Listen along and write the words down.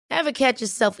Ever catch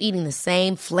yourself eating the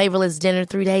same flavorless dinner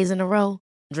 3 days in a row?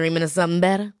 Dreaming of something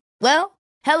better? Well,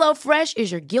 HelloFresh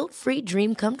is your guilt-free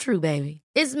dream come true, baby.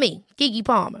 It's me, Keke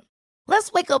Palmer.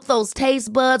 Let's wake up those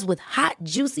taste buds with hot,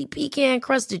 juicy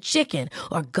pecan-crusted chicken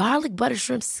or garlic butter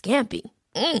shrimp scampi.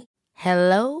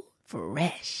 Hello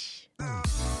Fresh.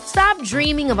 Stop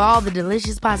dreaming of all the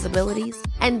delicious possibilities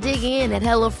and dig in at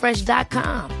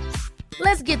HelloFresh.com.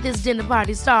 Let's get this dinner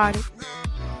party started.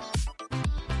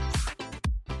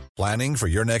 Planning for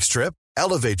your next trip?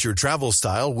 Elevate your travel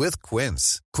style with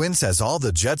Quince. Quince has all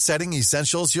the jet-setting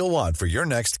essentials you'll want for your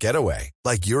next getaway,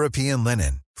 like European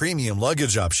linen, premium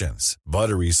luggage options,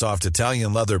 buttery soft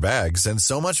Italian leather bags, and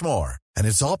so much more. And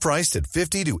it's all priced at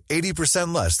 50 to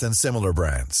 80% less than similar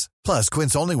brands. Plus,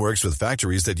 Quince only works with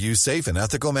factories that use safe and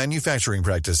ethical manufacturing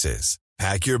practices.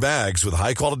 Pack your bags with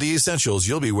high-quality essentials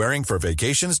you'll be wearing for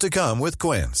vacations to come with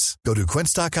Quince. Go to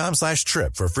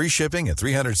quince.com/trip for free shipping and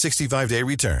 365-day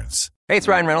returns. Hey, it's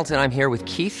Ryan Reynolds, and I'm here with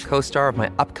Keith, co-star of my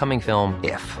upcoming film,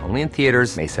 If, only in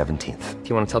theaters May 17th. Do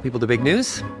you want to tell people the big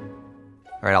news?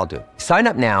 All right, I'll do it. Sign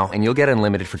up now and you'll get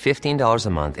unlimited for $15 a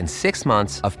month and 6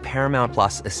 months of Paramount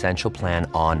Plus Essential Plan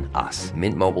on us.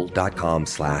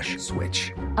 MintMobile.com/switch.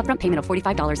 Upfront payment of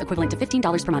 $45 equivalent to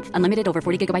 $15 per month. Unlimited over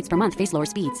 40 gigabytes per month. Face lower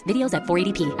speeds. Videos at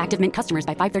 480p. Active Mint customers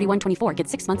by 531.24 get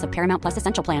 6 months of Paramount Plus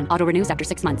Essential Plan. Auto renews after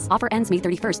 6 months. Offer ends May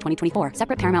 31st, 2024.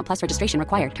 Separate Paramount Plus registration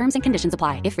required. Terms and conditions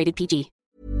apply if rated PG.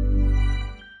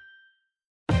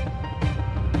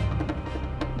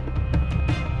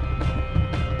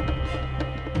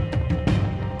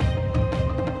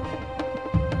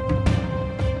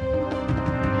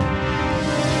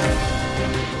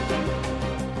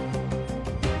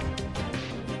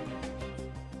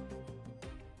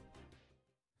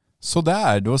 Så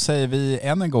där, då säger vi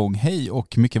än en gång hej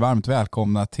och mycket varmt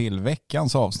välkomna till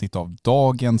veckans avsnitt av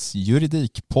dagens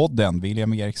Juridikpodden.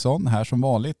 William Eriksson här som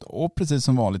vanligt och precis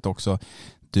som vanligt också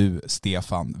du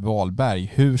Stefan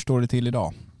Wahlberg. Hur står det till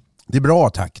idag? Det är bra,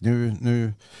 tack.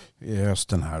 Nu är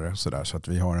hösten här så att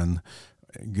vi har en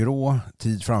grå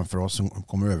tid framför oss som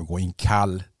kommer att övergå i en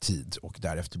kall tid och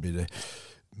därefter blir det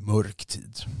mörk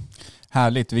tid.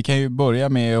 Härligt. Vi kan ju börja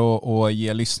med att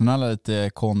ge lyssnarna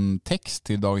lite kontext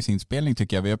till dagens inspelning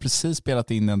tycker jag. Vi har precis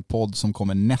spelat in en podd som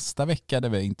kommer nästa vecka där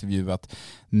vi har intervjuat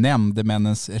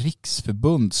Nämndemännens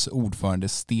riksförbunds ordförande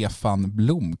Stefan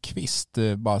Blomqvist.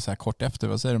 Bara så här kort efter,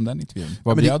 vad säger du om den intervjun?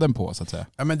 Vad bjöd den på så att säga?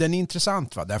 Ja, men den är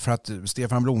intressant va? Därför att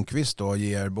Stefan Blomqvist då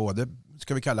ger både,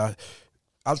 ska vi kalla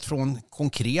allt från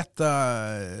konkreta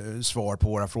svar på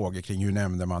våra frågor kring hur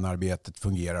nämndemannaarbetet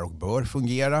fungerar och bör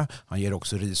fungera. Han ger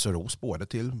också ris och ros både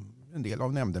till en del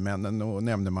av nämndemännen och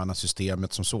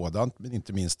nämndemannasystemet som sådant, men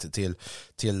inte minst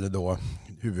till då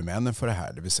huvudmännen för det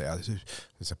här, det vill säga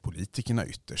politikerna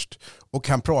ytterst. Och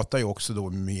han pratar ju också då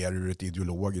mer ur ett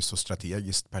ideologiskt och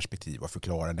strategiskt perspektiv och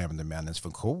förklarar nämndemännens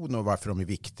funktion och varför de är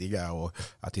viktiga och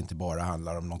att det inte bara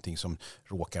handlar om någonting som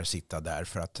råkar sitta där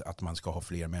för att man ska ha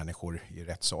fler människor i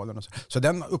rättssalen. Och så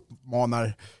den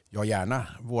uppmanar jag gärna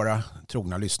våra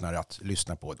trogna lyssnare att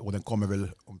lyssna på. Och den kommer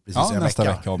väl om precis en nästa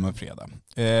vecka om en fredag.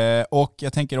 Och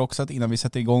jag tänker också att innan vi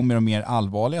sätter igång med de mer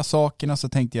allvarliga sakerna så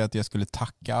tänkte jag att jag skulle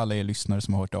tacka alla er lyssnare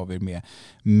som har hört av er med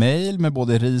mejl med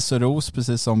både ris och ros,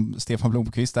 precis som Stefan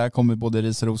Blomqvist där kommer både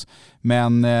ris och ros.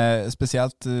 Men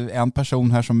speciellt en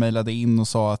person här som mejlade in och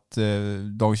sa att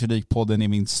Dagens Juridikpodden är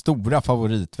min stora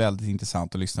favorit. Väldigt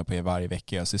intressant att lyssna på er varje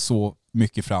vecka. Jag ser så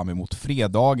mycket fram emot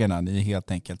fredagarna. Ni är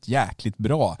helt enkelt jäkligt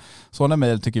bra. Sådana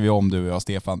mejl tycker vi om, du och jag,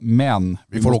 Stefan. Men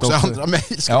vi får också andra mejl.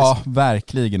 Ja,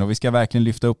 verkligen. Och vi ska verkligen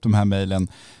lyfta upp de här mejlen.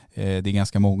 Det är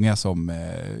ganska många som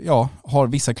har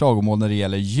vissa klagomål när det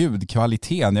gäller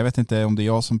ljudkvaliteten. Jag vet inte om det är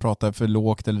jag som pratar för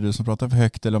lågt eller du som pratar för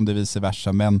högt eller om det är vice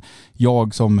versa. Men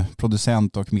jag som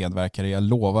producent och medverkare, jag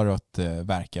lovar att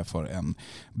verka för en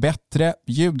bättre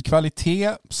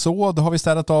ljudkvalitet. Så då har vi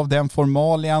städat av den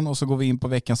formalian och så går vi in på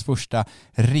veckans första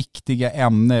riktiga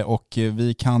ämne. Och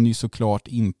vi kan ju såklart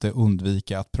inte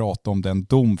undvika att prata om den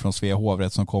dom från Svea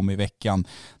hovrätt som kom i veckan.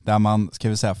 Där man, ska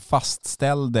vi säga,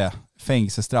 fastställde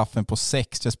fängelsestraffen på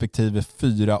 6 respektive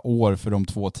 4 år för de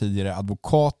 2 tidigare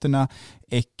advokaterna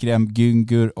Ekrem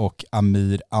Güngör och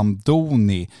Amir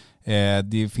Amdoni.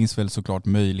 Det finns väl såklart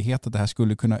möjlighet att det här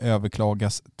skulle kunna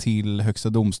överklagas till Högsta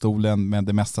domstolen, men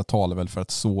det mesta talar väl för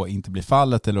att så inte blir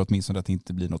fallet, eller åtminstone att det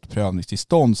inte blir något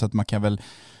prövningstillstånd, så att man kan väl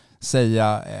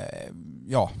säga,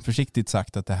 försiktigt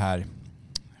sagt, att det här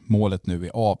målet nu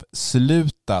är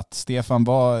avslutat. Stefan,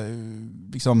 var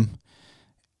liksom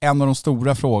en av de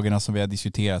stora frågorna som vi har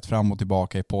diskuterat fram och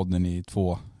tillbaka i podden i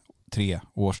 2-3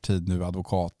 års tid nu,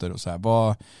 advokater och så här.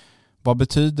 Vad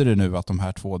betyder det nu att de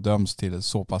här 2 döms till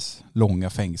så pass långa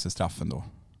fängelsestraffen då?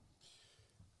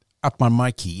 att man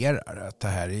markerar att det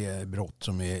här är brott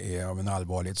som är av en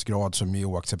allvarlighetsgrad som är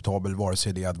oacceptabel, vare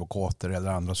sig det är advokater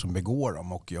eller andra som begår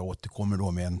dem. Och jag återkommer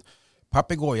då med en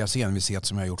papegojas envishet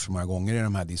som jag har gjort så många gånger i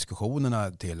de här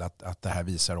diskussionerna till att det här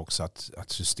visar också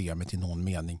att systemet i någon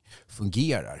mening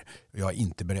fungerar. Jag är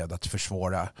inte beredd att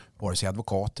försvara vare sig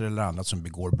advokater eller annat som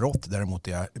begår brott. Däremot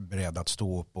är jag beredd att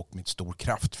stå upp och med stor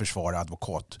kraft försvara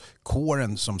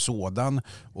advokatkåren som sådan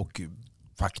och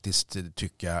faktiskt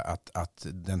tycka att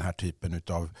den här typen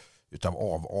utav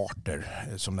avarter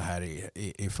som det här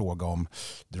är fråga om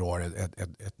drar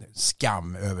ett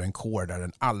skam över en kår där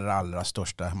den allra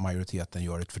största majoriteten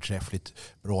gör ett förträffligt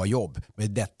bra jobb.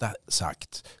 Med detta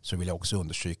sagt så vill jag också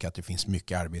understryka att det finns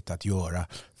mycket arbete att göra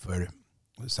för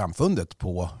samfundet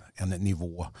på en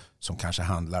nivå som kanske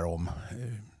handlar om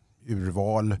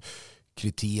urval,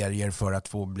 kriterier för att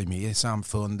få bli med i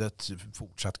samfundet,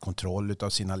 fortsatt kontroll av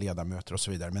sina ledamöter och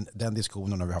så vidare. Men den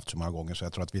diskussionen har vi haft så många gånger så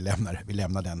jag tror att vi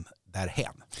lämnar den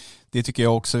därhen. Det tycker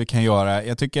jag också vi kan göra.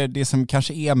 Jag tycker det som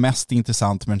kanske är mest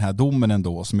intressant med den här domen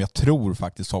ändå, som jag tror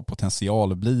faktiskt har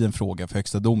potential att bli en fråga för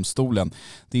Högsta domstolen,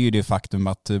 det är ju det faktum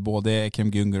att både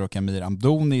Ekrem Güngör och Amir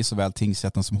Hamdouni, såväl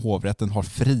tingsrätten som hovrätten, har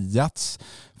friats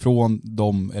från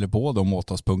på de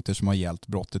åtalspunkter som har gällt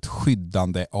brottet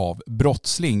skyddande av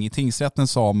brottsling. I tingsrätten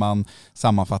sa man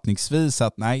sammanfattningsvis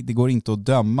att nej, det går inte att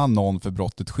döma någon för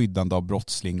brottet skyddande av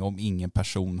brottsling om ingen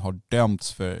person har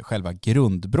dömts för själva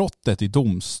grundbrottet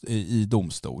i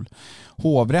domstol.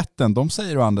 Hovrätten, de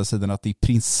säger å andra sidan att det i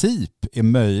princip är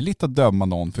möjligt att döma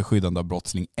någon för skyddande av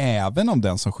brottsling även om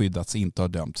den som skyddats inte har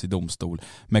dömts i domstol,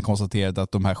 men konstaterade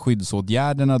att de här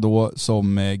skyddsåtgärderna då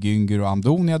som Güngör och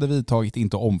Hamdouni hade vidtagit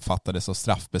inte omfattades av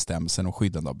straffbestämmelsen om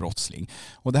skyddande av brottsling.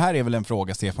 Och det här är väl en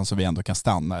fråga, Stefan, som vi ändå kan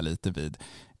stanna lite vid.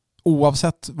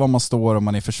 Oavsett vad man står, om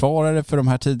man är försvarare för de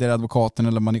här tidigare advokaterna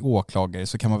eller om man är åklagare,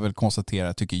 så kan man väl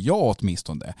konstatera, tycker jag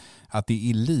åtminstone, att det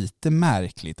är lite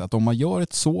märkligt att om man gör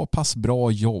ett så pass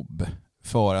bra jobb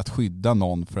för att skydda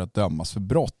någon för att dömas för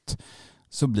brott,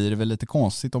 så blir det väl lite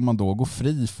konstigt om man då går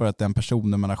fri för att den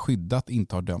personen man har skyddat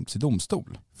inte har dömts i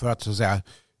domstol. För att så att säga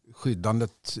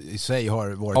skyddandet i sig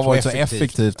har varit så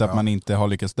effektivt att man inte har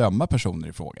lyckats döma personer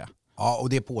i fråga. Ja, och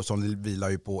det påståendet vilar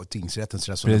ju på tingsrättens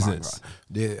resonemang. Precis.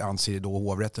 Det anser då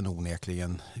hovrätten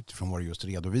onekligen, utifrån vad det just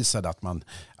redovisade,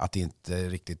 att det inte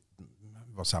riktigt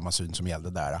var samma syn som gällde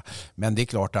där. Men det är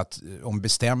klart att om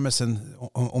bestämmelsen,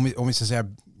 om vi ska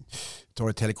säga tar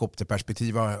ett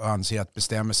helikopterperspektiv och anser att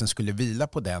bestämmelsen skulle vila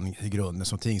på den grunden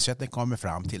som tingsrätten kommer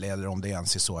fram till, eller om det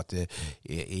ens är så att det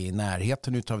är i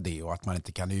närheten utav det och att man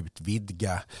inte kan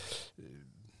utvidga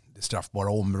det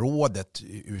straffbara området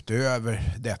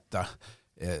utöver detta,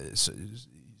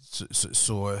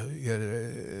 så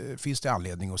finns det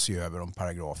anledning att se över om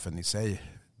paragrafen i sig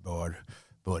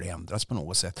bör ändras på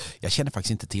något sätt. Jag känner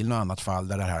faktiskt inte till något annat fall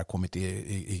där det här har kommit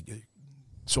i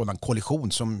sådan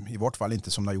kollision, som i vart fall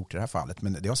inte som det har gjort i det här fallet,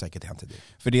 men det har säkert hänt i det.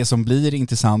 För det som blir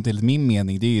intressant enligt min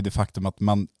mening, det är ju det faktum att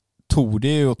man torde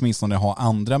ju åtminstone ha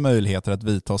andra möjligheter att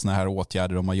vidta såna här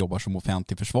åtgärder om man jobbar som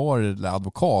offentlig försvarare eller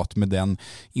advokat, med den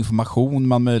information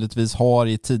man möjligtvis har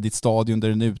i ett tidigt stadium under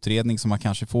en utredning som man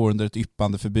kanske får under ett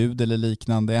yppande förbud eller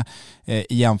liknande,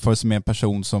 i jämförelse med en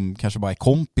person som kanske bara är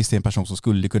kompis till en person som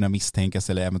skulle kunna misstänkas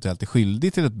eller eventuellt är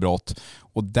skyldig till ett brott.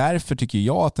 Och därför tycker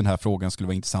jag att den här frågan skulle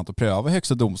vara intressant att pröva i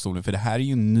Högsta domstolen, för det här är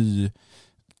ju en ny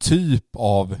typ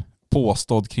av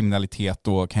påstådd kriminalitet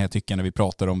då, kan jag tycka, när vi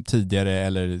pratar om tidigare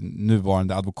eller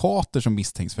nuvarande advokater som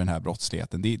misstänks för den här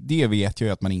brottsligheten. Det vet jag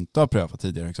ju att man inte har prövat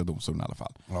tidigare i Högsta domstolen i alla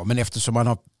fall. Ja, men eftersom man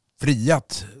har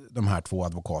friat de här två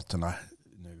advokaterna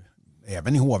nu,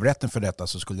 även i hovrätten för detta,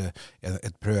 så skulle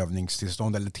ett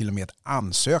prövningstillstånd eller till och med ett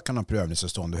ansökan om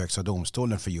prövningstillstånd i Högsta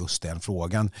domstolen för just den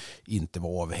frågan inte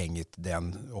vara avhängigt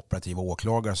den operativa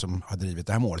åklagare som har drivit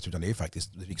det här målet, utan det är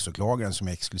faktiskt riksåklagaren som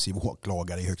är exklusiv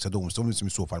åklagare i Högsta domstolen som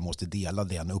i så fall måste dela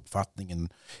den uppfattningen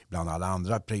bland alla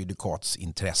andra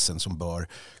prejudikatsintressen som bör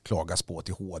klagas på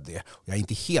till HD. Jag är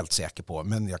inte helt säker på,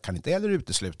 men jag kan inte heller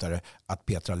utesluta det, att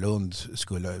Petra Lund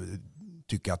skulle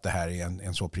tycka att det här är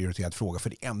en så prioriterad fråga, för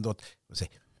det är ändå ett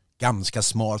ganska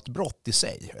smalt brott i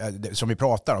sig som vi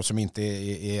pratar om, som inte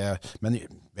är, men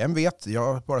vem vet,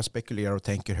 jag bara spekulerar och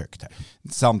tänker högt här.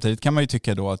 Samtidigt kan man ju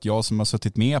tycka då att jag som har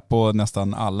suttit med på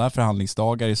nästan alla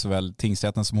förhandlingsdagar i såväl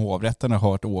tingsrätten som hovrätten har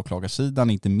hört åklagarsidan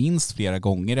inte minst flera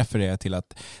gånger referera till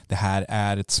att det här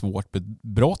är ett svårt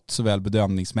brott, såväl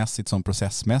bedömningsmässigt som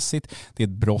processmässigt. Det är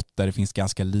ett brott där det finns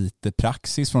ganska lite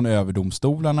praxis från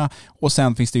överdomstolarna, och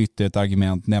sen finns det ytterligare ett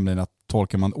argument, nämligen att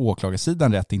tolkar man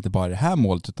åklagarsidan rätt, inte bara i det här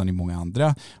målet utan i många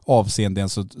andra avseenden,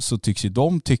 så tycks ju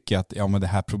de tycka att men det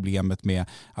här problemet med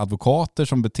advokater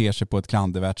som beter sig på ett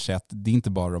klandervärt sätt, det är inte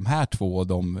bara de här två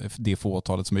och det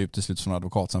fåtalet som är uteslutet från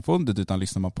advokatsamfundet, utan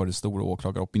lyssnar man på den stora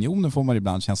åklagaropinionen får man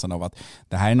ibland känslan av att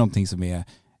det här är någonting som är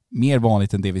mer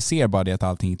vanligt än det vi ser, bara det att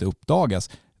allting inte uppdagas.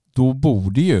 Då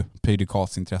borde ju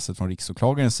prejudikatsintresset från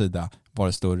riksåklagarens sida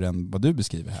vara större än vad du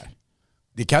beskriver här.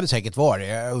 Det kan det säkert vara.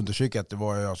 Jag undersöker att det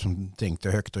var jag som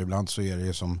tänkte högt, och ibland så är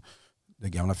det som det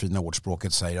gamla fina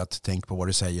ordspråket säger, att tänk på vad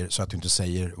du säger så att du inte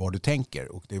säger vad du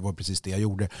tänker. Och det var precis det jag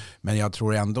gjorde. Men jag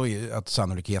tror ändå att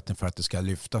sannolikheten för att det ska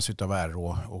lyftas av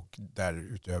RÅ och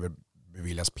därutöver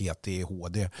beviljas PT i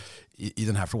HD i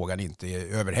den här frågan inte är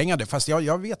överhängande. Fast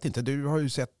jag vet inte, du har ju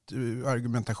sett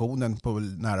argumentationen på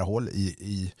nära håll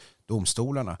i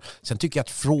domstolarna. Sen tycker jag att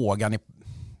frågan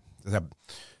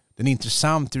den är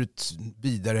intressant ur ett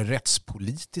vidare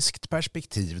rättspolitiskt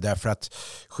perspektiv, därför att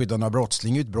skyddande av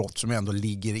brottsling är ett brott som ändå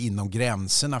ligger inom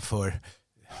gränserna för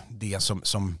det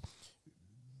som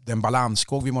den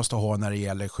balansgång vi måste ha när det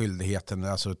gäller skyldigheten,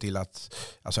 alltså till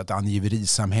ett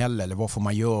angiverisamhälle, eller vad får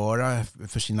man göra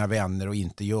för sina vänner och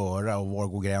inte göra, och var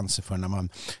går gränsen för när man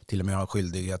till och med har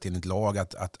skyldighet enligt lag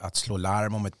att slå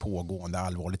larm om ett pågående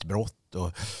allvarligt brott,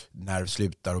 och när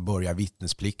slutar och börjar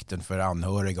vittnesplikten för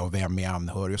anhöriga och vem är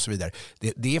anhörig och så vidare.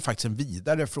 Det är faktiskt en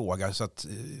vidare fråga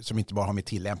som inte bara har med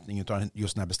tillämpning utan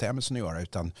just den här bestämmelsen att göra,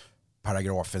 utan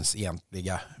paragrafens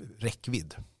egentliga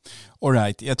räckvidd. All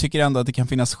right. Jag tycker ändå att det kan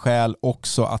finnas skäl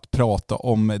också att prata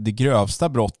om det grövsta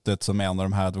brottet som en av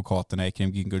de här advokaterna,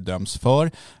 Ekrem Güngör, döms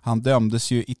för. Han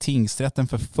dömdes ju i tingsrätten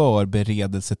för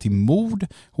förberedelse till mord.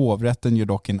 Hovrätten gör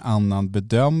dock en annan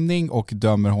bedömning och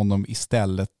dömer honom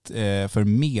istället för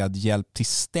medhjälp till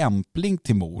stämpling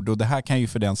till mord. Och det här kan ju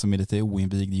för den som är lite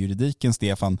oinvigd i juridiken,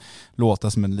 Stefan,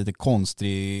 låta som en lite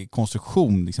konstig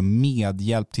konstruktion. Liksom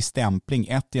medhjälp till stämpling.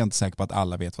 Jag är inte säker på att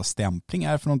alla vet vad stämpling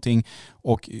är för någonting.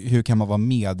 Och hur kan man vara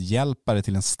medhjälpare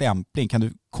till en stämpling? Kan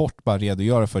du kort bara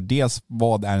redogöra för dels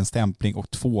vad är en stämpling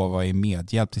och två, vad är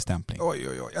medhjälp till stämpling? Oj.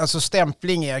 Alltså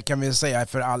stämpling är, kan vi säga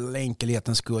för all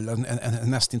enkelhetens skull,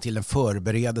 nästan till en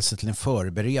förberedelse till en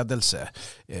förberedelse.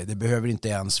 Det behöver inte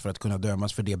ens för att kunna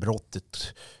dömas för det brottet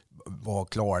var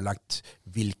klarlagt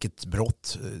vilket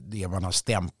brott det man har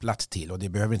stämplat till, och det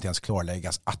behöver inte ens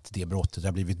klarläggas att det brottet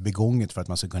har blivit begånget för att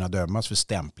man ska kunna dömas för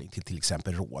stämpling till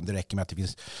exempel rån. Det räcker med att det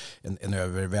finns en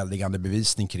överväldigande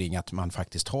bevisning kring att man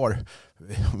faktiskt har,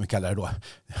 om vi kallar det då,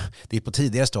 det är på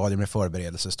tidigare stadium med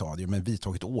förberedelsestadium, men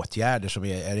vidtagit åtgärder som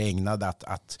är ägnade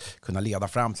att kunna leda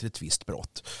fram till ett visst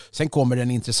brott. Sen kommer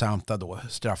den intressanta då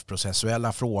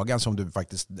straffprocessuella frågan som du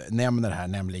faktiskt nämner här,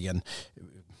 nämligen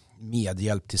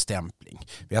medhjälp till stämpling.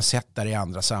 Vi har sett där i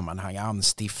andra sammanhang,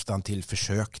 anstiftan till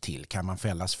försök till, kan man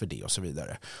fällas för det och så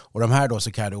vidare. Och de här då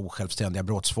så kallade osjälvständiga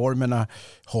brottsformerna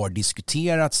har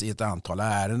diskuterats i ett antal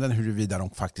ärenden huruvida de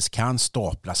faktiskt kan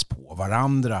staplas på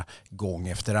varandra gång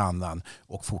efter annan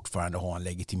och fortfarande ha en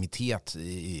legitimitet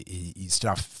i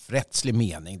straffrättslig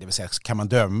mening. Det vill säga, kan man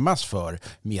dömas för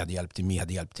medhjälp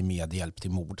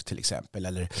till mord till exempel,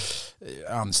 eller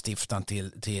anstiftan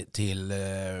till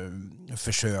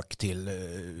försök till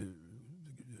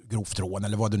grovt rån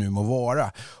eller vad det nu må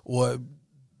vara. Och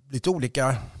lite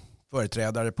olika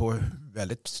företrädare på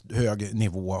väldigt hög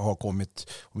nivå har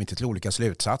kommit, om inte till olika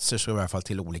slutsatser så i alla fall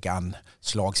till olika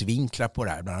anslagsvinklar på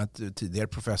det här. Bland annat tidigare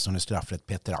professorn i straffrätt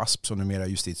Peter Asp, som numera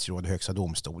justitieråd i Högsta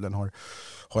domstolen,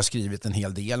 har skrivit en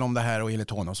hel del om det här, och enligt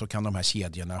honom så kan de här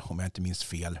kedjorna, om jag inte minns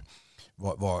fel,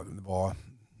 vara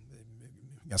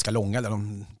ganska långa, där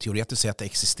de teoretiskt sett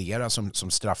existerar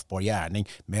som straffbar gärning,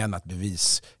 men att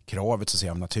beviskravet så att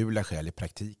säga, av naturliga skäl i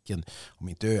praktiken, om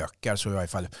inte ökar så i alla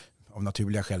fall av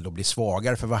naturliga skäl då blir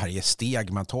svagare för varje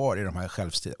steg man tar i de här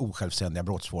osjälvständiga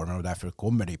brottsformerna, och därför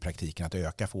kommer det i praktiken att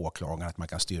öka för åklagaren att man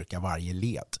kan styrka varje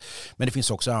led. Men det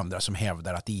finns också andra som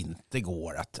hävdar att det inte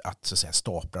går att så att säga,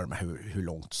 stapla de här hur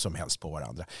långt som helst på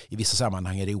varandra. I vissa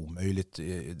sammanhang är det omöjligt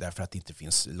därför att det inte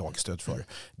finns lagstöd för.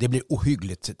 Det blir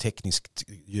ohyggligt tekniskt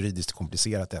juridiskt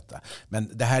komplicerat detta.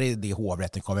 Men det här är det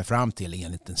hovrätten kommer fram till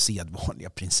enligt den sedvanliga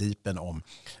principen om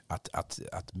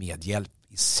att medhjälp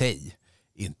i sig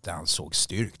inte ansåg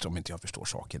styrkt, om inte jag förstår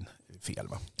saken fel.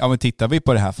 Va? Ja, men tittar vi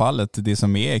på det här fallet, det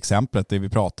som är exemplet, det vi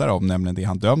pratar om, nämligen det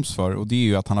han döms för, och det är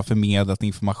ju att han har förmedlat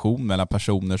information mellan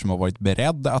personer som har varit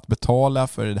beredda att betala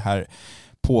för det här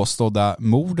påstådda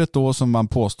mordet då, som man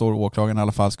påstår, åklagaren i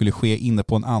alla fall, skulle ske inne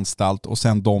på en anstalt, och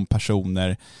sen de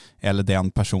personer eller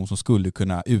den person som skulle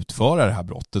kunna utföra det här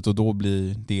brottet, och då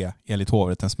blir det enligt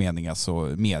hovrättens mening alltså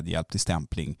medhjälp till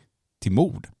stämpling till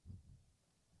mord.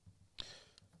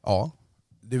 Ja.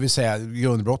 Det vill säga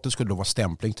grundbrottet skulle då vara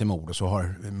stämpling till mord och så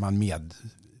har man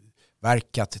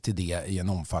medverkat till det i en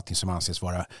omfattning som anses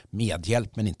vara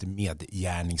medhjälp men inte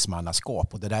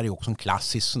medgärningsmannaskap. Och det där är också en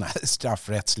klassisk sån här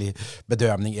straffrättslig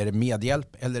bedömning. Är det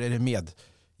medhjälp eller är det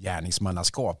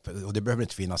medgärningsmannaskap? Och det behöver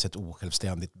inte finnas ett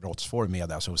osjälvständigt brottsform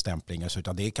med alltså stämplingar,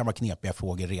 utan det kan vara knepiga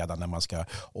frågor redan när man ska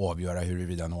avgöra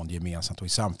huruvida någon gemensamt och i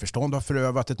samförstånd har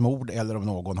förövat ett mord eller om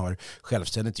någon har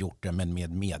självständigt gjort det men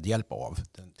med medhjälp av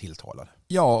den tilltalade.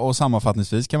 Ja, och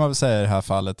sammanfattningsvis kan man väl säga i det här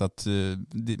fallet att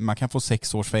man kan få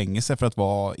 6 års fängelse för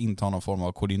att inta någon form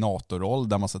av koordinatorroll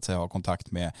där man så att säga har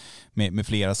kontakt med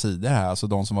flera sidor här. Alltså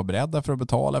de som var beredda för att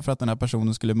betala för att den här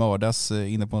personen skulle mördas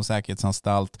inne på en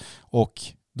säkerhetsanstalt och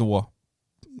då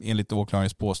enligt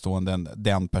åklagarens påståenden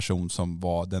den person som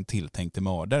var den tilltänkte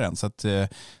mördaren. Så att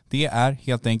det är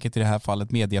helt enkelt i det här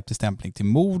fallet medhjälp till stämpling till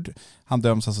mord. Han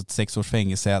döms alltså till 6 års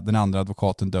fängelse. Den andra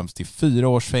advokaten döms till 4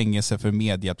 års fängelse för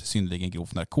medhjälp till synnerligen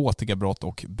grovt narkotikabrott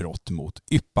och brott mot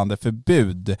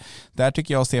yppandeförbud. Där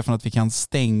tycker jag, Stefan, att vi kan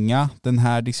stänga den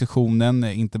här diskussionen,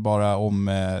 inte bara om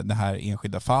det här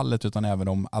enskilda fallet utan även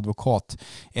om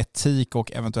advokatetik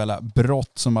och eventuella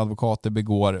brott som advokater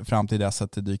begår fram till dess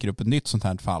att det dyker upp ett nytt sånt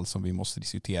här fall som vi måste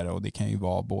diskutera, och det kan ju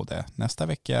vara både nästa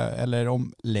vecka eller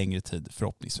om längre tid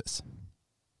förhoppningsvis.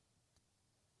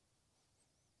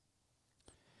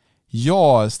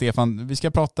 Ja, Stefan, vi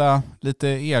ska prata lite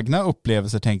egna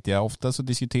upplevelser tänkte jag. Ofta så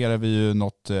diskuterar vi ju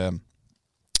något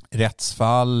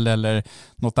rättsfall eller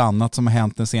något annat som har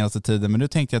hänt den senaste tiden. Men nu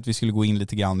tänkte jag att vi skulle gå in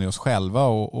lite grann med oss själva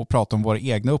och prata om våra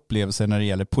egna upplevelser när det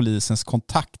gäller polisens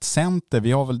kontaktcenter.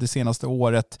 Vi har väl det senaste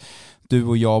året, du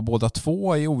och jag båda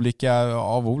två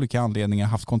av olika anledningar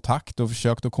haft kontakt och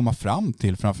försökt att komma fram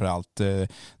till framförallt det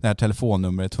här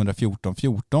telefonnumret 114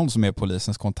 14 som är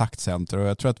polisens kontaktcenter. Och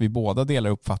jag tror att vi båda delar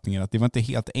uppfattningen att det var inte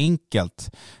helt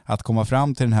enkelt att komma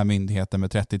fram till den här myndigheten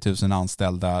med 30 000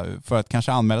 anställda för att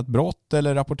kanske anmäla ett brott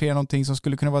eller rapportera någonting som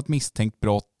skulle kunna vara ett misstänkt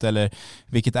brott eller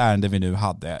vilket ärende vi nu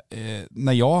hade.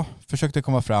 När jag försökte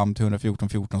komma fram till 114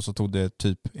 14 så tog det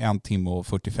typ 1 timme och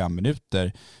 45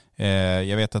 minuter.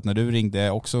 Jag vet att när du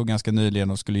ringde också ganska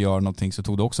nyligen och skulle göra någonting så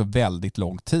tog det också väldigt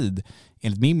lång tid.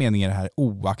 Enligt min mening är det här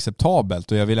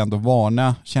oacceptabelt och jag vill ändå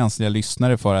varna känsliga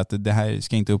lyssnare för att det här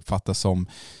ska inte uppfattas som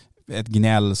ett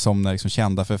gnäll som när liksom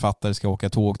kända författare ska åka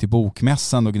tåg till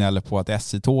bokmässan och gnäller på att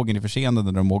SJ-tågen är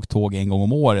försenade när de åker tåg en gång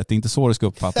om året. Det är inte så det ska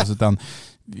uppfattas utan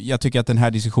jag tycker att den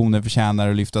här diskussionen förtjänar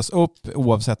att lyftas upp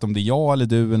oavsett om det är jag eller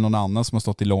du eller någon annan som har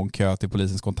stått i lång kö till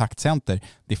polisens kontaktcenter.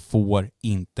 Det får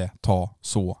inte ta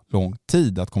så lång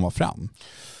tid att komma fram.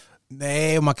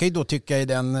 Nej, och man kan ju då tycka i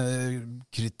den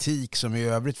kritik som i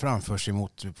övrigt framförs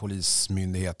emot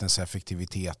polismyndighetens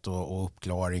effektivitet och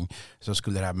uppklaring så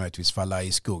skulle det här möjligtvis falla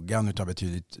i skuggan utav en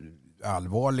betydligt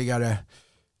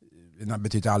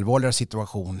allvarligare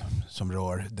situation som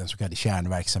rör den så kallade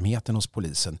kärnverksamheten hos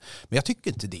polisen. Men jag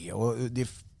tycker inte det. Och det är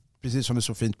precis som du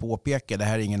så fint påpekar, det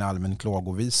här är ingen allmän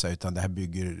klagovisa utan det här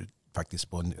bygger faktiskt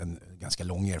på en ganska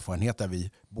lång erfarenhet där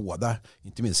vi båda,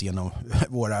 inte minst genom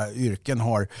våra yrken,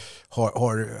 har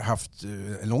haft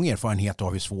en lång erfarenhet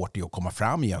av hur svårt det är att komma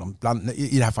fram igenom,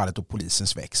 i det här fallet då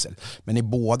polisens växel. Men i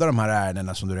båda de här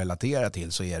ärendena som du relaterar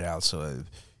till så är det alltså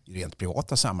i rent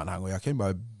privata sammanhang. Och jag kan ju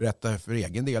bara berätta för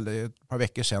egen del, det är ett par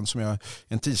veckor sedan som jag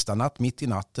en tisdagnatt mitt i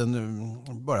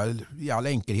natten bara i all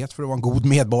enkelhet för att vara en god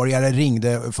medborgare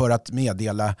ringde för att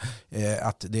meddela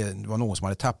att det var någon som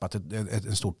hade tappat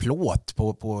en stor plåt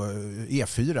på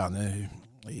E4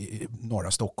 i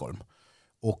norra Stockholm.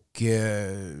 Och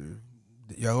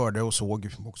jag hörde och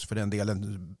såg också för den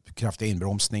delen kraftiga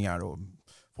inbromsningar och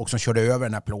folk som körde över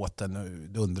den här plåten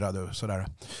dundrade och sådär.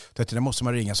 Så det måste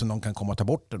man ringa så någon kan komma och ta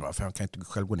bort den, för jag kan inte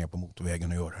själv gå ner på motorvägen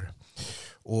och göra det.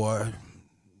 Och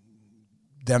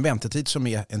den väntetid som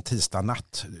är en tisdag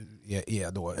natt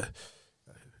är då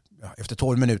efter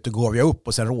 12 minuter gav jag upp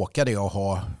och sen råkade jag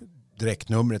ha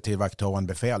direktnumret till vakthavande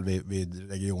befäl vid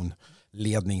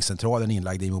regionledningscentralen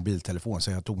inlagd i mobiltelefon,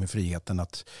 så jag tog mig friheten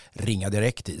att ringa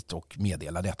direkt dit och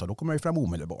meddela detta. Då kom jag fram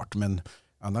omedelbart, men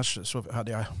annars så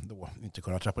hade jag då inte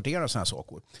kunnat rapportera sådana här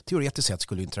saker. Teoretiskt sett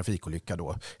skulle en trafikolycka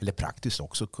då, eller praktiskt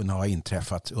också, kunna ha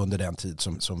inträffat under den tid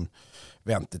som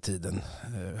väntetiden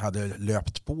hade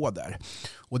löpt på där.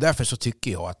 Och därför så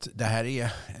tycker jag att det här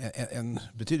är en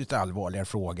betydligt allvarligare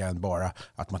fråga än bara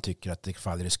att man tycker att det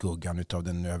faller i skuggan av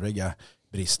den övriga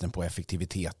bristen på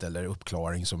effektivitet eller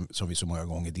uppklaring som vi så många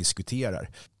gånger diskuterar.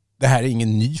 Det här är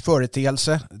ingen ny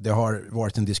företeelse. Det har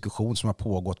varit en diskussion som har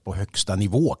pågått på högsta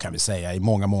nivå kan vi säga i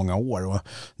många, många år. Och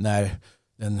när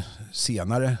den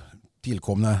senare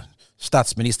tillkomna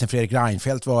Statsministern Fredrik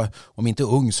Reinfeldt var, om inte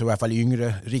ung så i alla fall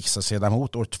yngre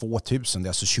riksdagsledamot år 2000, det är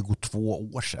alltså 22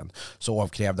 år sedan, så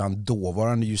avkrävde han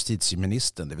dåvarande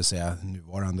justitieministern, det vill säga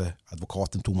nuvarande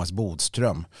advokaten Thomas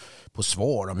Bodström, på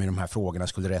svar om hur de här frågorna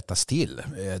skulle rättas till.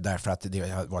 Därför att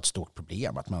det var ett stort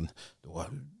problem att man då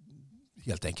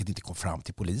helt enkelt inte kom fram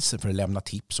till polisen för att lämna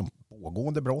tips om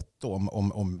pågående brott och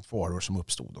om faror som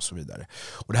uppstod och så vidare.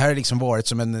 Och det här har liksom varit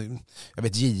som jag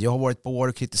vet JO har varit på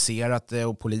och kritiserat det,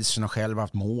 och polisen har själv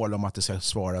haft mål om att det ska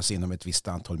svaras inom ett visst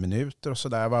antal minuter och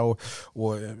sådär.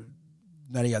 Och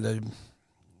när det gäller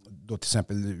då till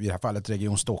exempel i det här fallet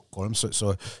Region Stockholm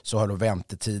så har då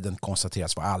väntetiden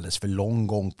konstaterats vara alldeles för lång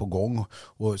gång på gång,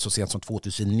 och så sent som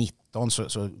 2019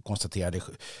 så konstaterade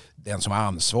den som var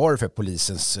ansvarig för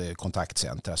polisens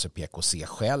kontaktcenter, alltså PKC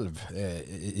själv,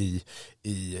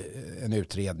 i en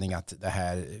utredning att det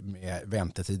här med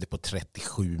väntetider på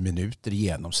 37 minuter i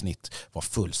genomsnitt var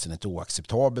fullständigt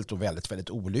oacceptabelt och väldigt, väldigt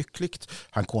olyckligt.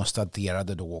 Han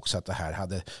konstaterade då också att det här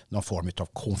hade någon form av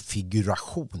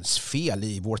konfigurationsfel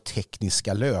i vår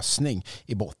tekniska lösning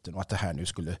i botten, och att det här nu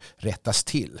skulle rättas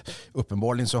till.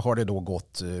 Uppenbarligen så har det då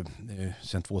gått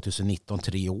sedan 2019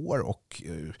 3 år, och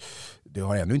det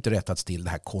har ännu inte rättats till det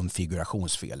här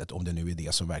konfigurationsfelet, om det nu är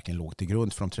det som verkligen låg till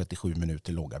grund för de 37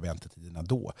 minuter låga väntetiderna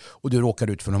då. Och du råkar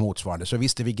ut för något motsvarande. Så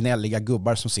visst är vi gnälliga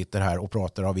gubbar som sitter här och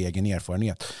pratar av egen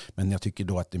erfarenhet, men jag tycker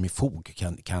då att det med fog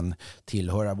kan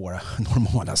tillhöra våra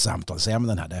normala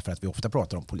samtalsämnen här, därför att vi ofta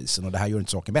pratar om polisen, och det här gör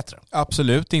inte saker bättre.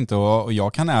 Absolut inte, och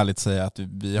jag kan ärligt säga att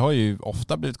vi har ju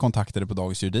ofta blivit kontaktade på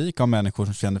Dagens Juridik av människor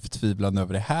som känner förtvivlan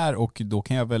över det här, och då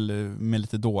kan jag väl med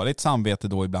lite dåligt samvete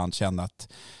då ibland känna att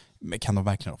kan de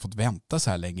verkligen ha fått vänta så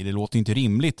här länge? Det låter inte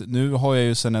rimligt. Nu har jag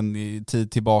ju sedan en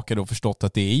tid tillbaka då förstått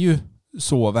att det är ju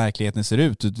så verkligheten ser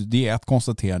ut. Det är ett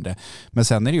konstaterande. Men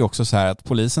sen är det ju också så här att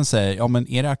polisen säger, ja men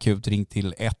är det akut, ring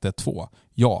till 112.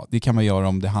 Ja, det kan man göra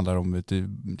om det handlar om ett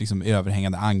liksom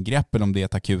överhängande angrepp eller om det är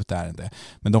ett akut ärende.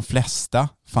 Men de flesta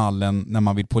fallen när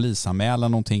man vill polisanmäla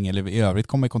någonting eller i övrigt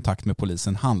komma i kontakt med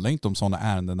polisen handlar inte om sådana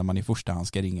ärenden där man i första hand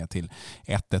ska ringa till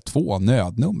 112,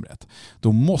 nödnumret.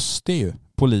 Då måste ju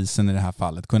polisen i det här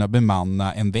fallet kunna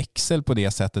bemanna en växel på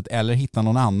det sättet, eller hitta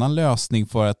någon annan lösning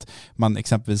för att man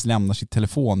exempelvis lämnar sitt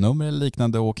telefonnummer eller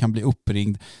liknande och kan bli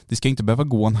uppringd. Det ska inte behöva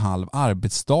gå en halv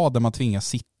arbetsdag där man tvingas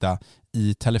sitta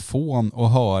i telefon och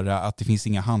höra att det finns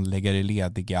inga handläggare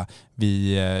lediga,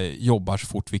 vi jobbar så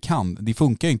fort vi kan. Det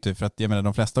funkar ju inte, för att jag menar,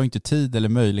 de flesta har inte tid eller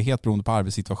möjlighet beroende på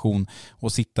arbetssituation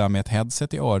att sitta med ett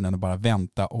headset i öronen och bara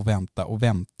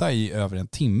vänta i över en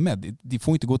timme. Det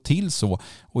får inte gå till så,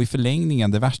 och i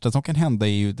förlängningen, det värsta som kan hända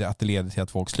är ju att det leder till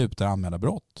att folk slutar anmäla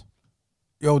brott.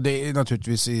 Ja, det är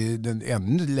naturligtvis i den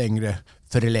ännu längre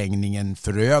förlängningen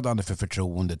förödande för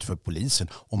förtroendet för polisen,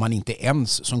 om man inte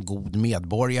ens som god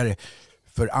medborgare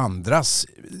för andras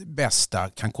bästa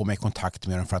kan komma i kontakt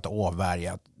med dem för att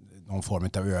avvärja någon form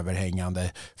av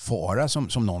överhängande fara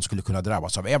som någon skulle kunna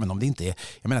drabbas av. Även om det inte är,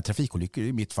 jag menar, trafikolyckor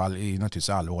i mitt fall är naturligtvis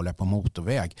allvarliga på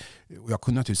motorväg. Och jag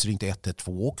kunde naturligtvis ringt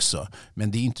 112 också.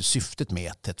 Men det är inte syftet med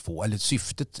 112. Eller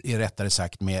syftet är rättare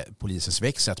sagt med polisens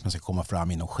växel att man ska komma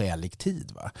fram inom skälig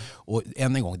tid. Va? Och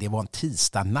än en gång, det var en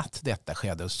tisdag natt detta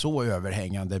skedde. Så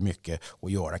överhängande mycket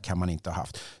att göra kan man inte ha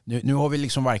haft. Nu har vi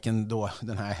liksom varken då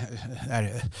den här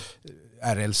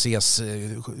RLCs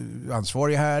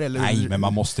ansvarig här eller... Nej, men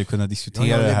man måste kunna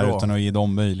diskutera det här utan att ge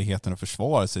dem möjligheten att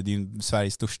försvara sig. Det är ju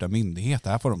Sveriges största myndighet, det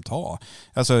här får de ta.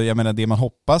 Alltså jag menar, det man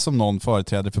hoppas om någon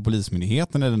företräder för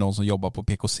Polismyndigheten eller någon som jobbar på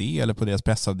PKC eller på deras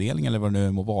pressavdelning eller vad det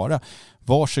nu må vara.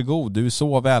 Varsågod, du är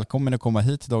så välkommen att komma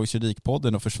hit till Dagens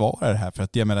Juridikpodden och försvara det här, för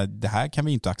att jag menar, det här kan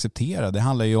vi inte acceptera. Det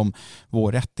handlar ju om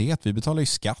vår rättighet. Vi betalar ju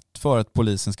skatt för att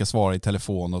polisen ska svara i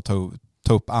telefon och ta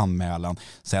upp anmälan.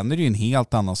 Sen är det ju en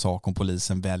helt annan sak om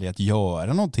polisen väljer att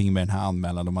göra någonting med den här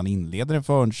anmälan, om man inleder en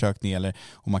förundersökning eller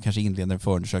om man kanske inleder en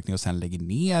förundersökning och sen lägger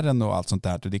ner den och allt sånt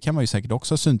där. Det kan man ju säkert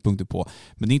också ha synpunkter på.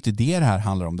 Men det är inte det här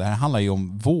handlar om. Det här handlar ju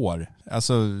om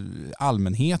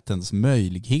allmänhetens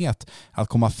möjlighet att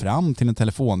komma fram till en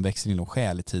telefonväxel inom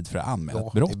skälig tid för att anmäla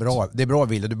ett brott. Det är bra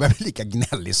Wille. Du börjar bli lika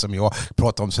gnällig som jag.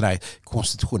 Pratar om sådana här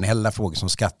konstitutionella frågor som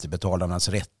skattebetalarnas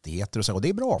rättigheter och så. Och det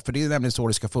är bra, för det är nämligen så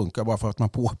det ska funka. Bara för att man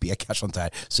påpekar sånt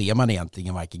här så är man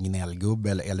egentligen varken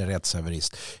gnällgubbe eller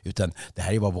rättshaverist, utan det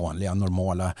här är vad vanliga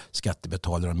normala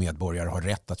skattebetalare och medborgare har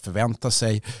rätt att förvänta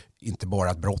sig. Inte bara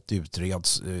att brott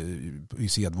utreds i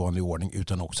sedvanlig ordning,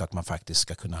 utan också att man faktiskt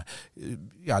ska kunna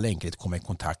i all enkelhet komma i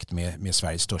kontakt med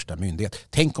Sveriges största myndighet.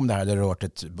 Tänk om det här hade rört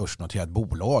ett börsnoterat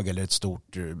bolag eller ett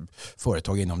stort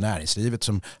företag inom näringslivet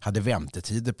som hade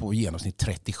väntetider på i genomsnitt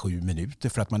 37 minuter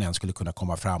för att man ens skulle kunna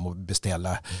komma fram och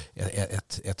beställa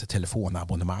ett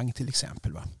telefonabonnemang till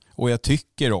exempel. Va? Och jag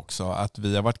tycker också att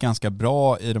vi har varit ganska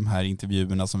bra i de här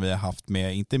intervjuerna som vi har haft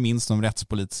med inte minst de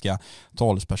rättspolitiska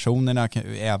talespersonerna,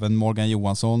 även Morgan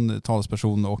Johansson,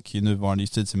 talesperson och nuvarande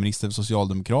justitieminister för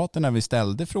Socialdemokraterna. Vi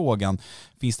ställde frågan,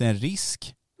 finns det en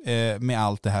risk med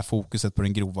allt det här fokuset på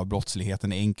den grova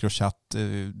brottsligheten, Encrochat,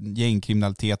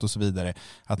 gängkriminalitet och så vidare,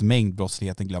 att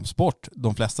mängdbrottsligheten glöms bort?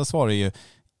 De flesta svarar ju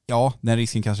ja, den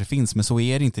risken kanske finns, men så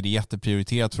är det inte. Det är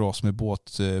jätteprioriterat för oss med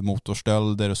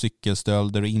båtmotorstölder och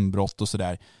cykelstölder och inbrott och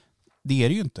sådär. Det är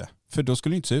det ju inte, för då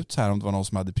skulle det inte se ut så här om det var någon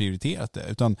som hade prioriterat det,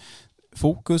 utan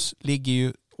fokus ligger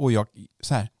ju, och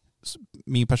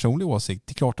min personliga åsikt,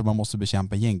 det är klart att man måste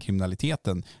bekämpa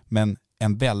gängkriminaliteten, men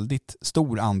en väldigt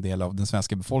stor andel av den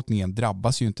svenska befolkningen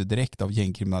drabbas ju inte direkt av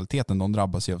gängkriminaliteten. De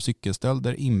drabbas ju av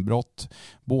cykelstölder, inbrott,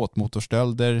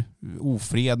 båtmotorstölder,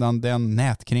 ofredanden,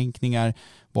 nätkränkningar,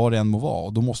 vad det än må vara.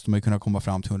 Och då måste man ju kunna komma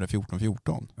fram till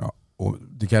 114-14. Ja. Och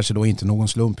det kanske då inte är någon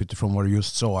slump utifrån vad du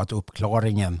just sa, att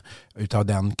uppklaringen utav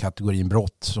den kategorin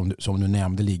brott som du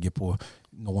nämnde ligger på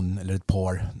någon eller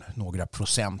några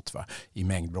procent i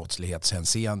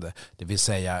mängdbrottslighetshänseende. Det vill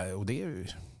säga, och det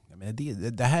är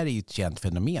det här är ju ett känt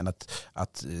fenomen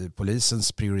att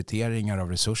polisens prioriteringar av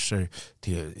resurser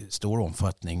till stor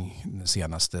omfattning den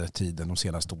senaste tiden, de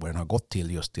senaste åren, har gått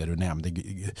till just det du nämnde,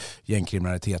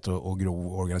 gängkriminalitet och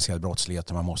grov organiserad brottslighet,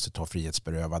 där man måste ta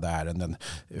frihetsberövade ärenden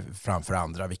framför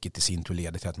andra, vilket i sin tur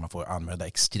leder till att man får använda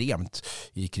extremt,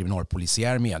 i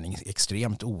kriminalpolisiär mening,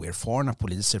 extremt oerfarna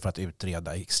poliser för att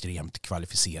utreda extremt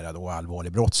kvalificerad och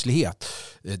allvarlig brottslighet,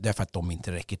 därför att de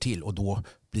inte räcker till, och då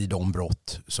blir de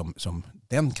brott som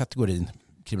den kategorin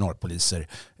kriminalpoliser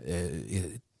är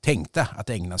tänkta att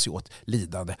ägna sig åt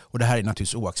lidande. Och det här är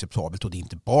naturligtvis oacceptabelt, och det är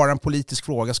inte bara en politisk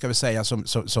fråga, ska vi säga,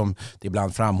 som det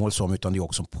ibland framhålls om, utan det är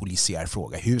också en polisiär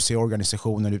fråga. Hur ser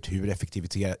organisationen ut? Hur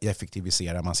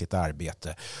effektiviserar man sitt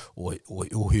arbete?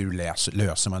 Och hur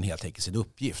löser man helt enkelt sin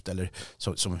uppgift? Eller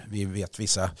som vi vet,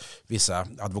 vissa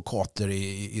advokater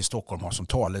i Stockholm har som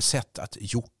talesätt att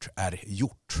gjort är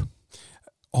gjort.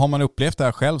 Har man upplevt det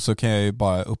här själv så kan jag ju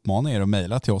bara uppmana er att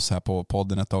mejla till oss här på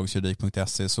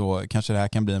podden@dagensjuridik.se, så kanske det här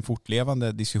kan bli en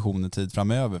fortlevande diskussion en tid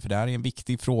framöver, för det här är en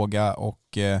viktig fråga,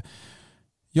 och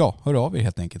hör av er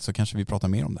helt enkelt, så kanske vi pratar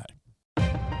mer om det här.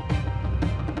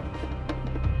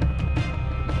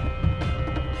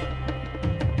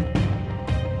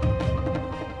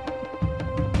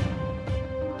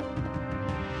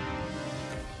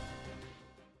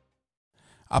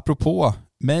 Apropå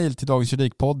mejl till Dagens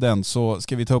Juridikpodden, så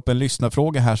ska vi ta upp en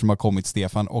lyssnarfråga här som har kommit,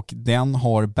 Stefan, och den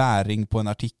har bäring på en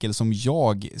artikel som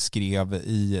jag skrev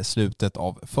i slutet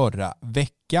av förra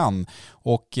veckan.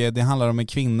 Och det handlar om en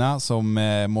kvinna som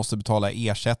måste betala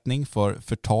ersättning för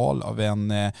förtal av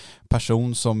en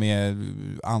person som är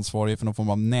ansvarig för någon form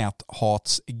av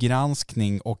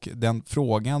näthatsgranskning, och den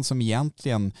frågan som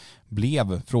egentligen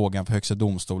blev frågan för Högsta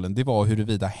domstolen, det var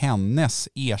huruvida hennes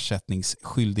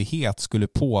ersättningsskyldighet skulle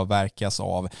påverkas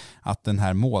av att den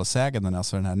här målsäganden,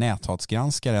 alltså den här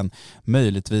näthatsgranskaren,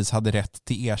 möjligtvis hade rätt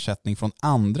till ersättning från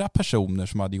andra personer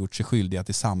som hade gjort sig skyldiga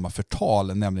till samma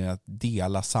förtal, nämligen att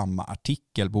dela samma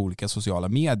artikel på olika sociala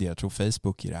medier, jag tror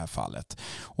Facebook i det här fallet.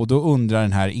 Och då undrar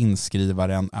den här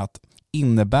inskrivaren att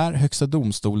innebär Högsta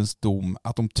domstolens dom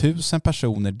att om 1000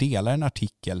 personer delar en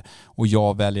artikel och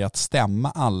jag väljer att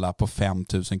stämma alla på 5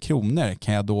 000 kronor,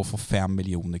 kan jag då få 5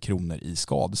 miljoner kronor i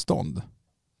skadestånd?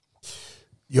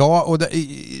 Ja, och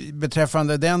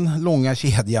beträffande den långa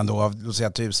kedjan då av, låt säga,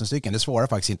 1000 stycken, det svarar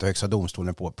faktiskt inte Högsta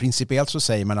domstolen på. Principiellt så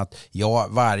säger man att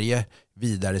varje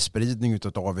vidare spridning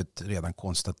av ett redan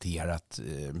konstaterat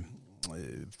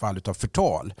fall av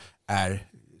förtal är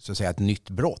så att säga ett nytt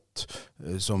brott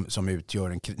som utgör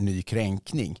en ny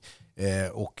kränkning,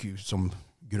 och som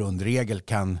grundregel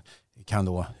kan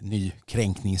då ny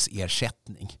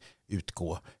kränkningsersättning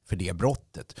utgå för det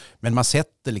brottet. Men man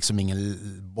sätter liksom ingen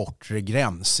bortre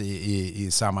gräns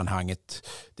i sammanhanget.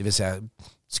 Det vill säga,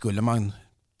 skulle man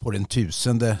på den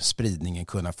 1000:e spridningen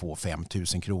kunna få 5 000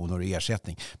 kronor i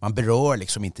ersättning? Man berör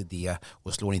liksom inte det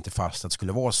och slår inte fast att det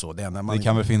skulle vara så. Det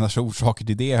kan väl finnas orsaker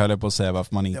till det, höll jag på att säga,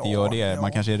 varför man inte gör det. Ja.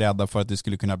 Man kanske är rädda för att det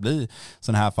skulle kunna bli,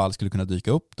 sådana här fall skulle kunna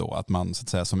dyka upp då, att man så att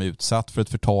säga som utsatt för ett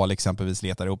förtal exempelvis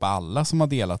letar upp alla som har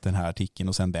delat den här artikeln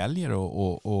och sen väljer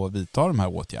och vidta de här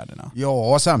åtgärderna.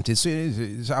 Ja, samtidigt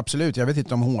så absolut, jag vet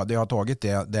inte om HD har tagit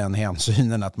den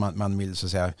hänsynen att man vill så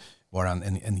att säga vara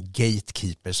en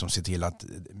gatekeeper som ser till att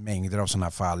mängder av sådana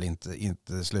här fall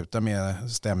inte slutar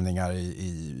med stämningar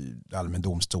i allmän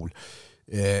domstol.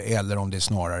 Eller om det är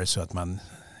snarare så att man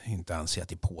inte anser att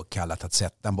det är påkallat att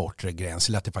sätta en bortre gräns,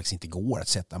 eller att det faktiskt inte går att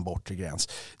sätta en bortre gräns.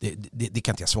 Det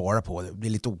kan inte jag svara på. Det blir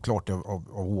lite oklart av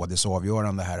HDs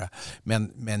avgörande här.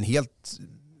 Men helt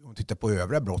tittar på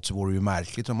övriga brott så vore det ju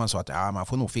märkligt om man sa att man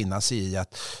får nog finna sig i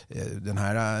att den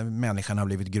här människan har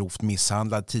blivit grovt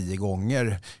misshandlad 10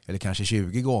 gånger eller kanske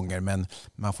 20 gånger, men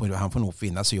han får nog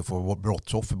finna sig i att få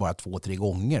brottsoffer bara 2-3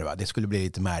 gånger. Va? Det skulle bli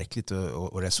lite märkligt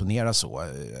att resonera så.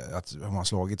 Att om man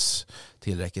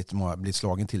blivit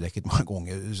slagen tillräckligt många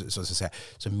gånger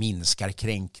så minskar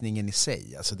kränkningen i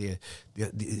sig. Alltså det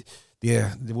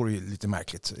vore ju lite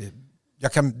märkligt.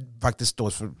 Jag kan faktiskt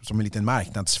då som en liten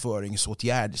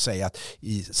marknadsföringsåtgärd säga att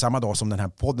i samma dag som den här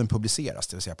podden publiceras,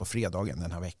 det vill säga på fredagen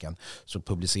den här veckan, så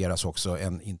publiceras också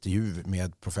en intervju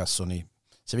med professorn i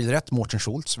civilrätt, Mårten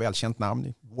Schultz, välkänt namn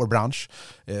i vår bransch,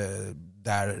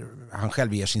 där han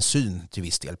själv ger sin syn till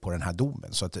viss del på den här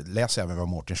domen. Så läs även vad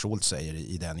Mårten Schultz säger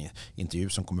i den intervju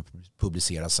som kommer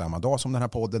publiceras samma dag som den här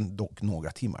podden, dock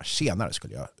några timmar senare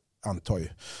skulle jag antar ju,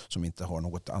 som inte har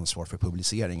något ansvar för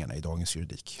publiceringarna i Dagens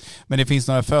Juridik. Men det finns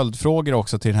några följdfrågor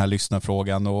också till den här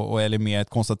lyssnarfrågan eller mer ett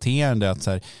konstaterande att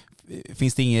så här,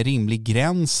 finns det ingen rimlig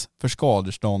gräns för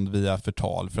skadestånd via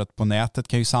förtal? För att på nätet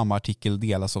kan ju samma artikel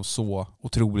delas av så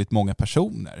otroligt många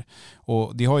personer.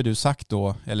 Och det har ju du sagt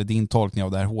då, eller din tolkning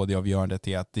av det här HD-avgörandet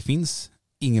är att det finns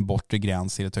ingen bortre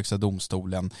gräns i det högsta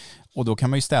domstolen. Och då kan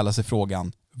man ju ställa sig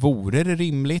frågan, vore det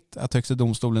rimligt att högsta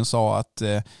domstolen sa att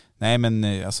nej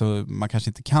men alltså, man kanske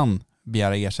inte kan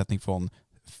begära ersättning från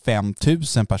 5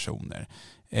 000 personer?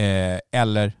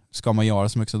 Eller ska man göra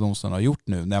som högsta domstolen har gjort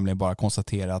nu, nämligen bara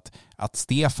konstatera att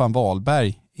Stefan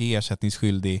Wahlberg är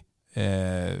ersättningsskyldig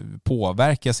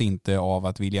påverkas inte av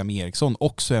att William Eriksson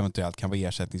också eventuellt kan vara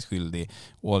ersättningsskyldig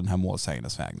och den här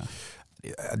målsägandes vägnar?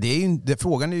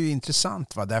 Frågan är ju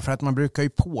intressant, va? Därför att man brukar ju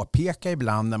påpeka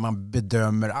ibland när man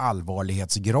bedömer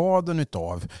allvarlighetsgraden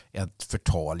av ett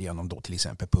förtal genom då till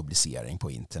exempel publicering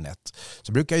på internet,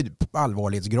 så brukar ju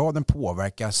allvarlighetsgraden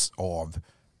påverkas av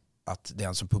att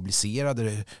den som publicerade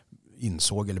det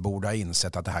insåg eller borde ha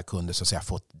insett att det här kunde så att säga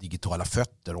fått digitala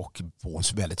fötter och få en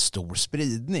väldigt stor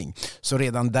spridning. Så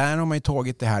redan där har man ju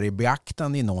tagit det här i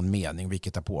beaktande i någon mening,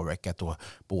 vilket har påverkat då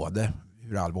både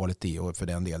hur allvarligt det är och för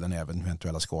den delen även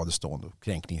eventuella skadestånd och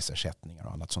kränkningsersättningar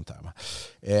och annat sånt där.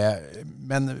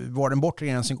 Men var den bortre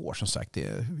gränsen går, som sagt,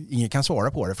 ingen kan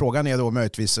svara på det. Frågan är då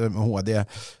möjligtvis HD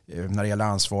när det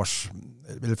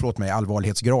gäller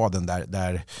allvarlighetsgraden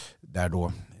där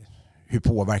då hur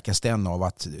påverkas den av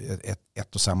att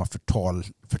ett och samma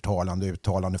förtalande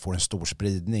uttalande får en stor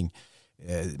spridning?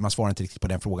 Man svarar inte riktigt på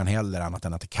den frågan heller, annat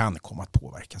än att det kan komma att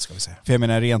påverka, ska vi säga. För jag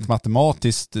menar rent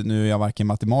matematiskt, nu är jag varken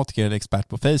matematiker eller expert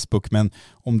på Facebook, men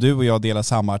om du och jag delar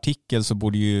samma artikel så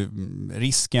borde ju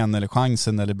risken eller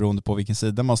chansen, eller beroende på vilken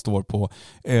sida man står på,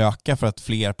 öka för att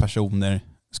fler personer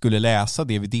skulle läsa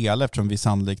det vi delar, eftersom vi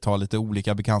sannolikt har lite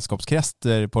olika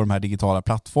bekantskapskretsar på de här digitala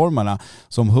plattformarna.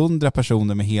 Så om 100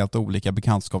 personer med helt olika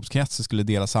bekantskapskretsar skulle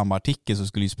dela samma artikel så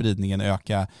skulle ju spridningen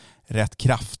öka rätt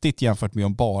kraftigt jämfört med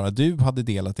om bara du hade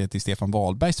delat det till Stefan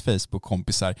Wahlbergs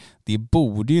Facebook-kompisar. Det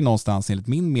borde ju någonstans enligt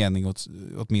min mening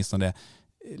åtminstone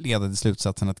leda till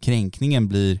slutsatsen att kränkningen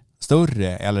blir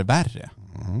större eller värre.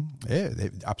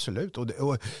 Absolut.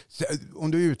 Och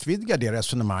om du utvidgar det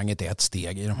resonemanget ett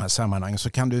steg i de här sammanhangen så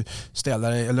kan du ställa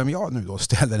dig, eller om jag nu då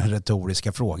ställer den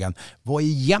retoriska frågan, vad är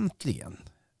egentligen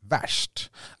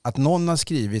värst? Att någon har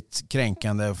skrivit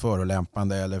kränkande,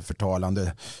 förolämpande eller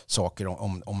förtalande saker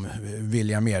om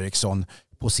William Eriksson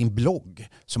på sin blogg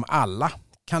som alla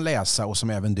kan läsa och som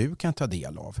även du kan ta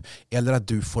del av, eller att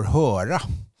du får höra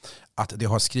att det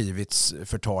har skrivits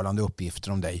förtalande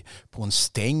uppgifter om dig på en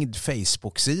stängd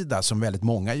Facebook-sida som väldigt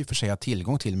många i och för sig har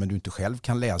tillgång till, men du inte själv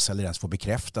kan läsa eller ens få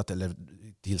bekräftat eller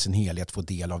till sin helhet få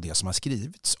del av det som har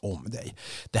skrivits om dig.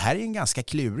 Det här är en ganska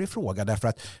klurig fråga, därför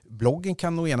att bloggen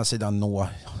kan å ena sidan nå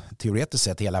teoretiskt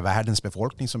sett hela världens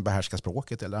befolkning som behärskar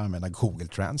språket eller använder Google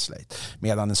Translate,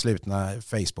 medan den slutna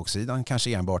Facebook-sidan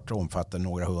kanske enbart omfattar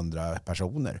några 100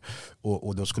 personer,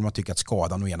 och då skulle man tycka att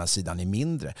skadan å ena sidan är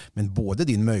mindre, men både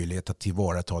din möjlighet att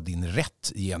tillvarata din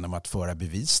rätt genom att föra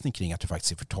bevisning kring att du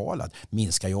faktiskt är förtalad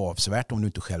minskar ju avsevärt om du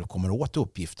inte själv kommer åt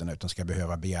uppgifterna utan ska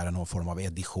behöva begära någon form av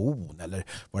edition eller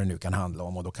vad det nu kan handla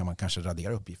om, och då kan man kanske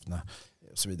radera uppgifterna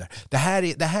och så vidare. Det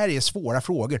här är svåra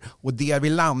frågor, och det vi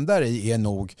landar i är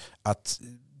nog att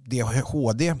det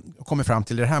HD kommer fram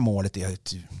till i det här målet är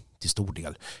till stor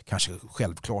del kanske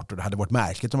självklart, och det hade varit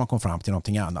märkligt om man kom fram till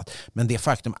någonting annat. Men det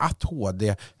faktum att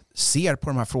HD ser på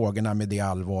de här frågorna med det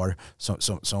allvar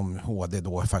som HD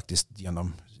då faktiskt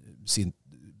genom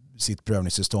sitt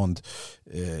prövningstillstånd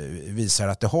visar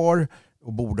att det har,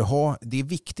 och borde ha, det är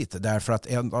viktigt därför att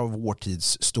en av vår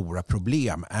tids stora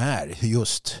problem är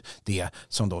just det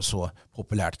som då så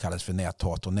populärt kallas för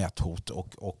näthat och näthot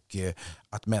och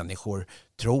att människor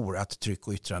tror att tryck-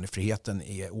 och yttrandefriheten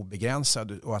är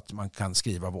obegränsad och att man kan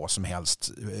skriva vad som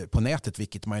helst på nätet,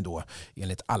 vilket man ju då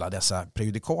enligt alla dessa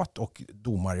prejudikat och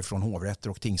domar från hovrätter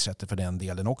och tingsrätter för den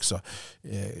delen också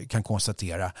kan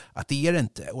konstatera att det är det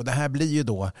inte. Och det här blir ju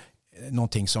då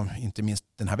någonting som inte minst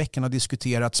den här veckan har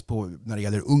diskuterats när det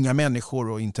gäller unga människor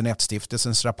och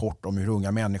Internetstiftelsens rapport om hur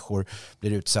unga människor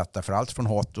blir utsatta för allt från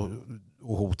hat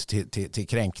och hot till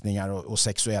kränkningar och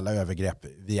sexuella övergrepp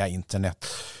via internet.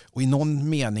 Och i någon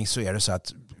mening så är det så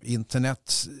att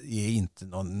internet är inte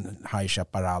någon High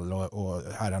Chaparral och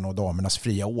herrarna och damernas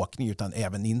fria åkning, utan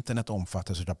även internet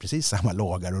omfattas av precis samma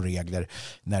lagar och regler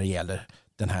när det gäller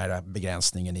den här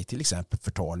begränsningen i till exempel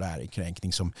förtal och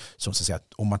ärekränkning som så att säga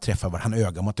om man träffar varandra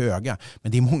öga mot öga.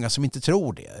 Men det är många som inte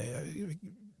tror det.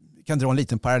 Jag kan dra en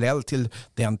liten parallell till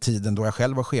den tiden då jag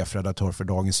själv var chefredaktör för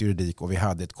Dagens Juridik och vi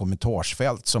hade ett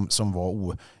kommentarsfält som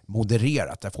var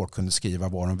omodererat där folk kunde skriva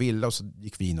vad de ville och så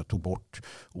gick vi in och tog bort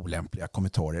olämpliga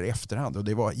kommentarer i efterhand. Och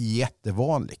det var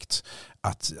jättevanligt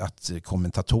att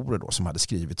kommentatorer då som hade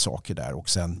skrivit saker där och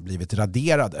sen blivit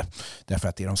raderade därför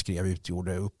att det de skrev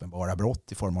utgjorde uppenbara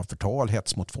brott i form av förtal,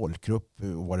 hets mot folkgrupp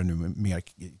och vad det nu mer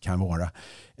kan vara,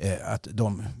 att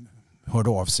de hörde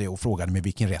av sig och frågade med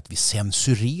vilken rätt vi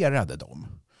censurerade dem.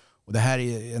 Och det här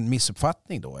är en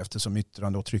missuppfattning då, eftersom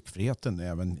yttrande- och tryckfriheten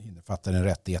även innefattar en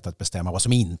rättighet att bestämma vad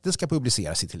som inte ska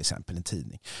publiceras i till exempel en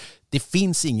tidning. Det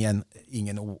finns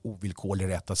ingen ovillkorlig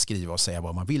rätt att skriva och säga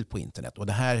vad man vill på internet. Och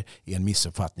det här är en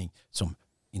missuppfattning som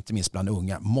inte minst bland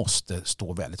unga måste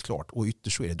stå väldigt klart. Och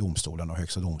ytterst så är det domstolen och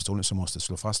högsta domstolen som måste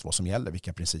slå fast vad som gäller,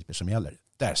 vilka principer som gäller.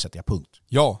 Där sätter jag punkt.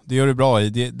 Ja, det gör du bra i.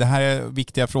 Det här är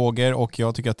viktiga frågor och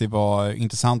jag tycker att det var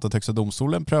intressant att högsta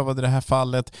domstolen prövade det här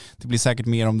fallet. Det blir säkert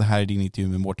mer om det här i din intervju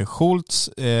med Mårten Schultz,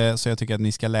 så jag tycker att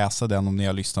ni ska läsa den om ni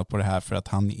har lyssnat på det här för att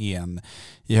han är en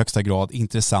i högsta grad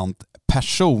intressant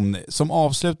person. Som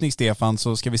avslutning, Stefan,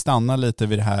 så ska vi stanna lite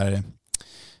vid det här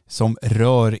som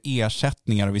rör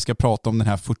ersättningar och vi ska prata om den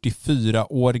här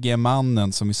 44-årige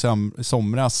mannen som i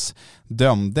somras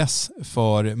dömdes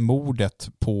för mordet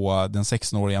på den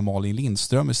 16-åriga Malin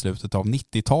Lindström i slutet av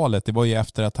 90-talet. Det var ju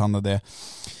efter att han hade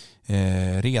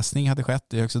resning hade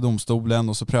skett i högsta domstolen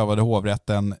och så prövade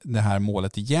hovrätten det här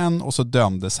målet igen och så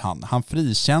dömdes han. Han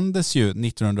frikändes ju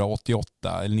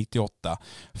 1988 eller 98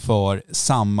 för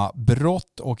samma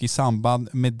brott och i samband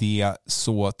med det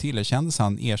så tillerkändes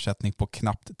han ersättning på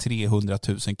knappt 300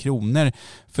 000 kronor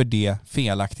för det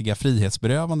felaktiga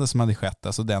frihetsberövande som hade skett,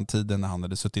 alltså den tiden när han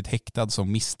hade suttit häktad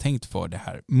som misstänkt för det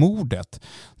här mordet.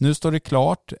 Nu står det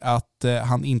klart att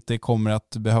han inte kommer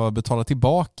att behöva betala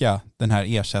tillbaka den här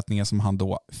ersättningen som han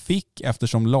då fick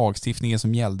eftersom lagstiftningen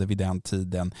som gällde vid den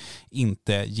tiden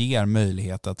inte ger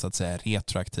möjlighet att så att säga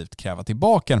retroaktivt kräva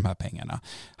tillbaka de här pengarna.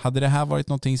 Hade det här varit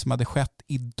någonting som hade skett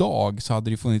idag så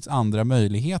hade det funnits andra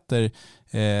möjligheter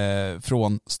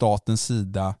från statens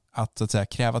sida att så att säga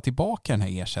kräva tillbaka den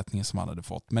här ersättningen som han hade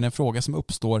fått. Men en fråga som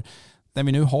uppstår när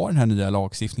vi nu har den här nya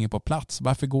lagstiftningen på plats,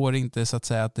 varför går det inte så att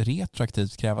säga att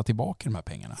retroaktivt kräva tillbaka de här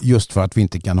pengarna? Just för att vi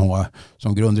inte kan ha,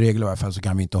 som grundregel i alla fall, så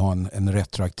kan vi inte ha en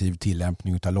retroaktiv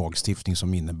tillämpning av lagstiftning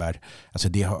som innebär, alltså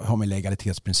det har med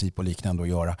legalitetsprincip och liknande att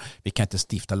göra. Vi kan inte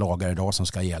stifta lagar idag som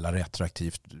ska gälla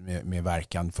retroaktivt med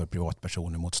verkan för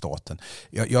privatpersoner mot staten.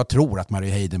 Jag tror att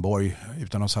Marie Heidenborg,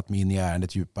 utan att ha satt mig in i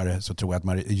ärendet djupare, så tror jag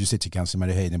att justitiekansler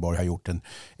Marie Heidenborg har gjort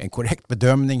en korrekt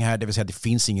bedömning här, det vill säga att det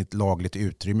finns inget lagligt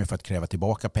utrymme för att kräva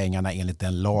tillbaka pengarna enligt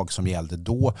den lag som gällde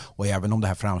då, och även om det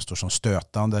här framstår som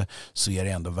stötande så är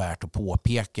det ändå värt att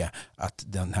påpeka att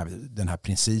den här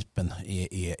principen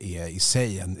är i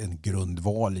sig en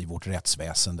grundval i vårt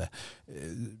rättsväsende,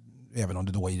 även om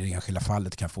det då i det enskilda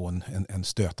fallet kan få en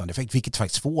stötande effekt, vilket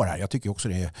faktiskt får här. Jag tycker också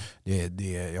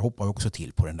jag hoppar också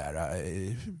till på den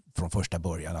där från första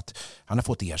början att han har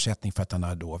fått ersättning för att han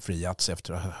har då friats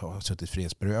efter att ha suttit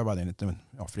frihetsberövad enligt den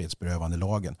frihetsberövande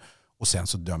lagen. Och sen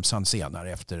så döms han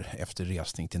senare efter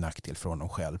resning till nackdel för honom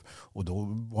själv. Och då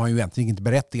var han ju egentligen inte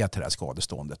berättigad till det här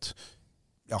skadeståndet.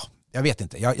 Ja, jag vet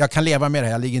inte. Jag kan leva med det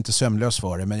här. Jag ligger inte sömnlös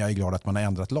för det, men jag är glad att man har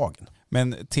ändrat lagen.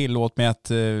 Men tillåt mig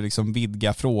att liksom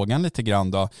vidga frågan lite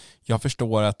grann då. Jag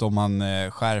förstår att om man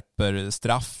skärper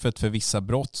straffet för vissa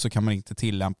brott så kan man inte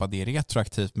tillämpa det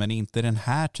retroaktivt, men inte den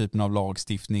här typen av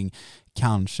lagstiftning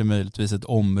kanske möjligtvis ett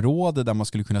område där man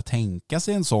skulle kunna tänka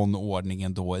sig en sån ordning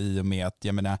ändå, i och med att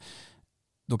jag menar,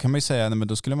 då kan man ju säga att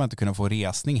då skulle man inte kunna få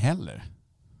resning heller.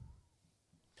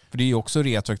 För det är ju också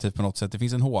retroaktivt på något sätt. Det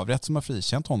finns en hovrätt som har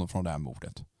frikänt honom från det här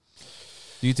mordet.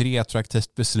 Det är ju ett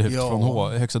retroaktivt beslut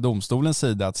från Högsta domstolens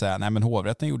sida att säga nej men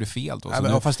hovrätten gjorde fel då,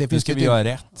 så nu ska vi göra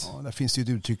rätt. Ja, där finns det ju ett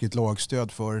uttryckligt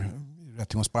lagstöd för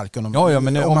rättegångssparken. Ja,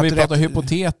 men om vi pratar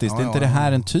hypotetiskt, är inte det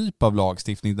här en typ av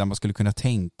lagstiftning där man skulle kunna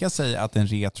tänka sig att en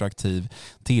retroaktiv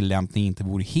tillämpning inte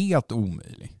vore helt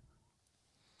omöjlig?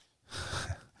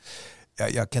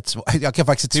 Jag kan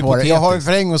faktiskt inte svara. Jag har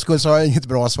för en gångs skull så har jag inget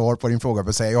bra svar på din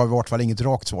fråga. Jag har i vart fall inget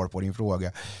rakt svar på din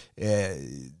fråga.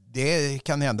 Det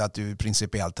kan hända att du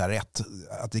principiellt har rätt.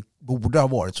 Att det borde ha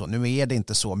varit så. Nu är det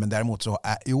inte så, men däremot så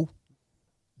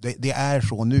det är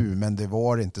så nu, men det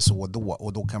var inte så då.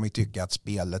 Och då kan vi tycka att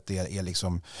spelet är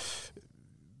liksom...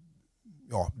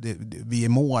 Ja, vi är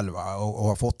mål, va? Och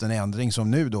har fått en ändring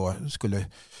som nu då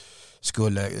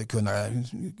skulle kunna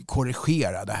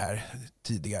korrigera det här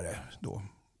tidigare då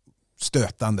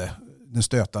den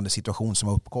stötande situation som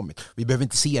har uppkommit. Vi behöver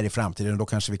inte se det i framtiden, och då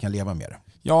kanske vi kan leva med det.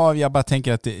 Ja, jag bara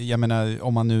tänker att, jag menar,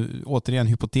 om man nu återigen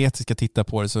hypotetiskt ska titta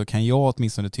på det, så kan jag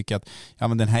åtminstone tycka att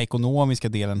men den här ekonomiska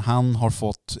delen, han har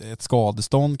fått ett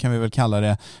skadestånd, kan vi väl kalla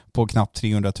det, på knappt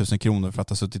 300 000 kronor för att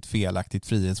ha suttit felaktigt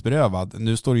frihetsberövad.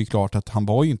 Nu står det ju klart att han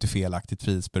var ju inte felaktigt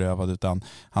frihetsberövad, utan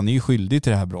han är ju skyldig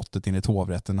till det här brottet enligt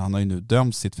hovrätten. Han har ju nu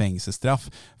dömts sitt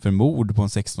fängelsestraff för mord på en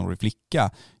 16-årig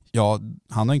flicka. Ja,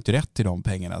 han har inte rätt till de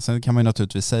pengarna. Sen kan man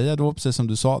naturligtvis säga då, precis som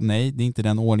du sa, nej, det är inte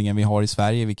den ordningen vi har i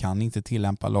Sverige. Vi kan inte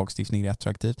tillämpa lagstiftning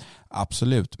retroaktivt.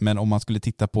 Absolut, men om man skulle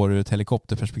titta på det ur ett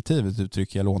helikopterperspektiv, ett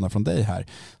uttryck jag lånar från dig här,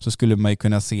 så skulle man ju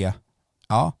kunna se,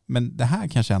 ja, men det här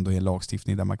kanske ändå är en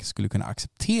lagstiftning där man skulle kunna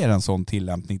acceptera en sån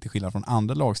tillämpning, till skillnad från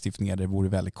andra lagstiftningar där det vore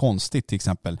väldigt konstigt, till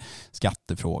exempel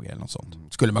skattefrågor eller något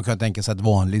sånt. Skulle man kunna tänka sig att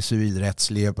vanlig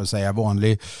civilrättslig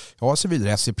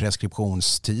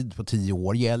preskriptionstid på 10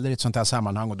 år gäller i ett sånt här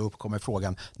sammanhang, och då uppkommer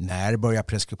frågan, när börjar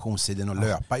preskriptionstiden att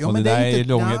löpa? Ja, men det där är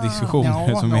långa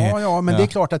diskussioner. Men det är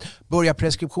klart att börjar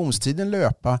preskriptionstiden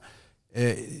löpa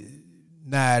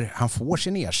när han får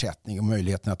sin ersättning och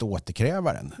möjligheten att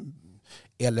återkräva den?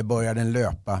 Eller börjar den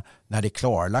löpa när det är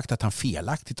klarlagt att han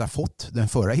felaktigt har fått den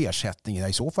förra ersättningen?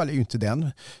 I så fall är ju inte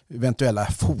den eventuella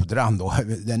fordran då,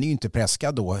 den är ju inte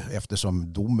preskad då,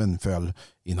 eftersom domen föll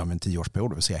inom en 10-årsperiod,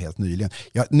 det vill säga helt nyligen.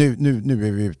 Ja, nu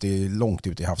är vi långt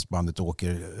ute i havsbandet och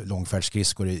åker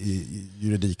långfärdsskridskor i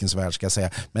juridikens värld, ska jag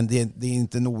säga. Men det är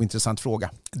inte en ointressant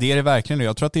fråga. Det är det verkligen.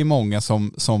 Jag tror att det är många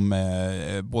som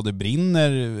både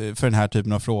brinner för den här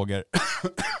typen av frågor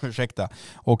ursäkta,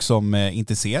 och som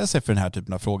intresserar sig för den här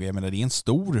typen av frågor. Jag menar, det är en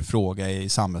stor fråga i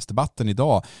samhällsdebatten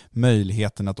idag.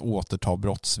 Möjligheten att återta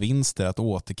brottsvinster, att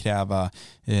återkräva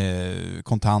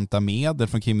kontanta medel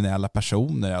från kriminella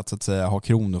personer, att så att säga ha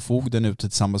kronofogden ute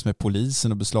tillsammans med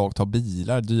polisen och beslagta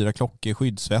bilar, dyra klockor,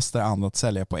 skyddsvästar, annat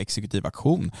sälja på exekutiv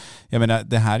auktion. Jag menar,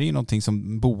 det här är ju någonting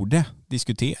som borde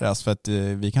diskuteras, för att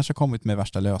vi kanske har kommit med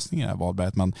värsta lösningen här, Wahlberg,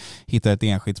 att man hittar ett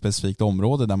enskilt specifikt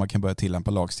område där man kan börja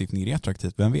tillämpa lagstiftning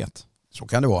retroaktivt, vem vet? Så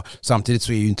kan det vara. Samtidigt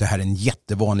så är ju inte här en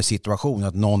jättevanlig situation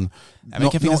att någon...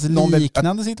 det kan finnas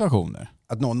liknande situationer.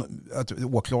 Att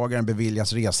åklagaren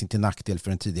beviljas resning till nackdel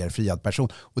för en tidigare friad person.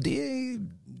 Och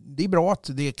det är bra att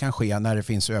det kan ske när det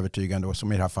finns övertygande, och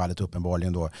som i det här fallet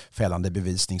uppenbarligen då fällande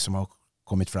bevisning som har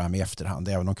kommit fram i efterhand.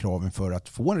 Även om kraven för att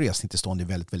få en resning till stånd är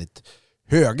väldigt, väldigt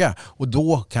höga. Och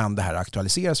då kan det här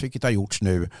aktualiseras, vilket har gjorts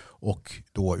nu. Och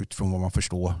då utifrån vad man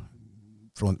förstår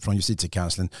från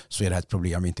justitiekanslern, så är det här ett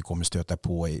problem vi inte kommer stöta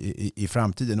på i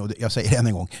framtiden. Och jag säger än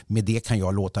en gång, med det kan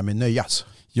jag låta mig nöjas.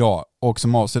 Ja, och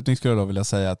som avslutning skulle jag då vilja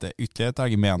säga att ytterligare ett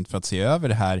argument för att se över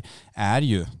det här är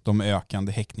ju de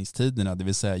ökande häktningstiderna. Det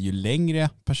vill säga, ju längre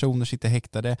personer sitter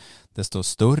häktade, desto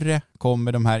större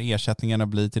kommer de här ersättningarna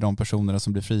bli till de personerna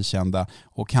som blir frikända,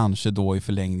 och kanske då i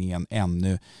förlängningen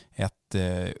ännu ett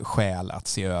skäl att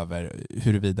se över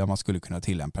huruvida man skulle kunna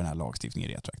tillämpa den här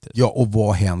lagstiftningen retroaktivt. Ja, och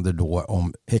vad händer då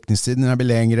om häktningstiderna blir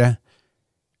längre?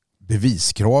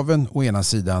 Beviskraven å ena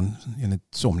sidan,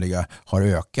 enligt somliga, har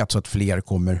ökat så att fler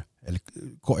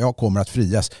kommer att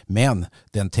frias. Men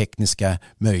den tekniska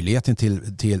möjligheten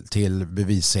till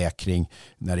bevissäkring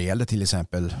när det gäller till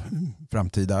exempel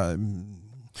framtida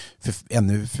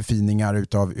ännu förfiningar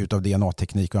utav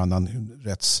DNA-teknik och annan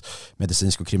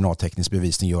rättsmedicinsk och kriminalteknisk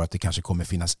bevisning gör att det kanske kommer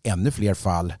finnas ännu fler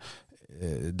fall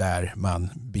där man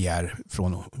begär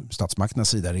från statsmakternas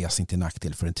sida resning till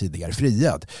nackdel för en tidigare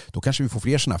friad. Då kanske vi får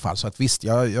fler sådana fall. Så att visst,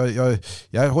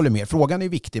 jag håller med. Frågan är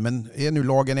viktig, men är nu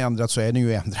lagen ändrad så är den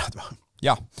ju ändrad. Va?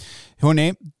 Ja,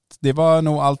 hörni, det var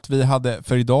nog allt vi hade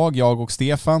för idag. Jag och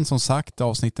Stefan, som sagt,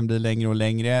 avsnitten blir längre och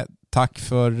längre. Tack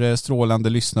för strålande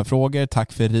lyssnarfrågor.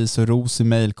 Tack för ris och ros i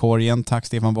mejlkorgen. Tack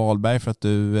Stefan Wahlberg för att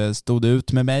du stod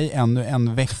ut med mig ännu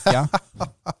en vecka.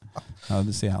 Ja,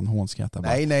 du ser han hånskrattar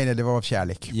bara. Nej, det var av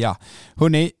kärlek. Ja.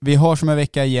 Hörrni, vi hörs om en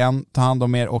vecka igen. Ta hand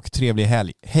om er och trevlig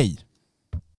helg. Hej!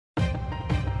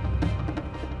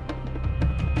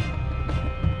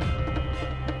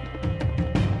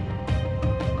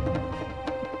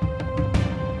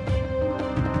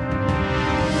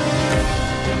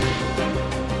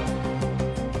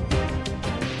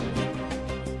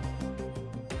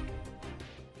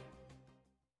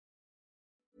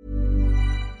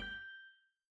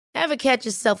 Ever catch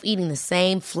yourself eating the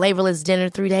same flavorless dinner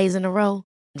 3 days in a row?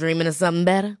 Dreaming of something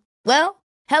better? Well,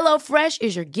 HelloFresh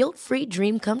is your guilt-free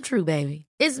dream come true, baby.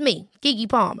 It's me, Keke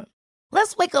Palmer.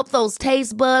 Let's wake up those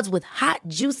taste buds with hot,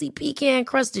 juicy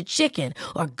pecan-crusted chicken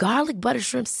or garlic butter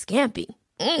shrimp scampi.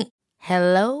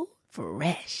 Hello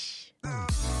Fresh.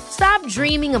 Stop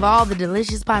dreaming of all the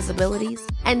delicious possibilities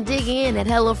and dig in at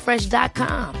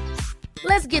HelloFresh.com.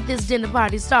 Let's get this dinner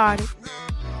party started.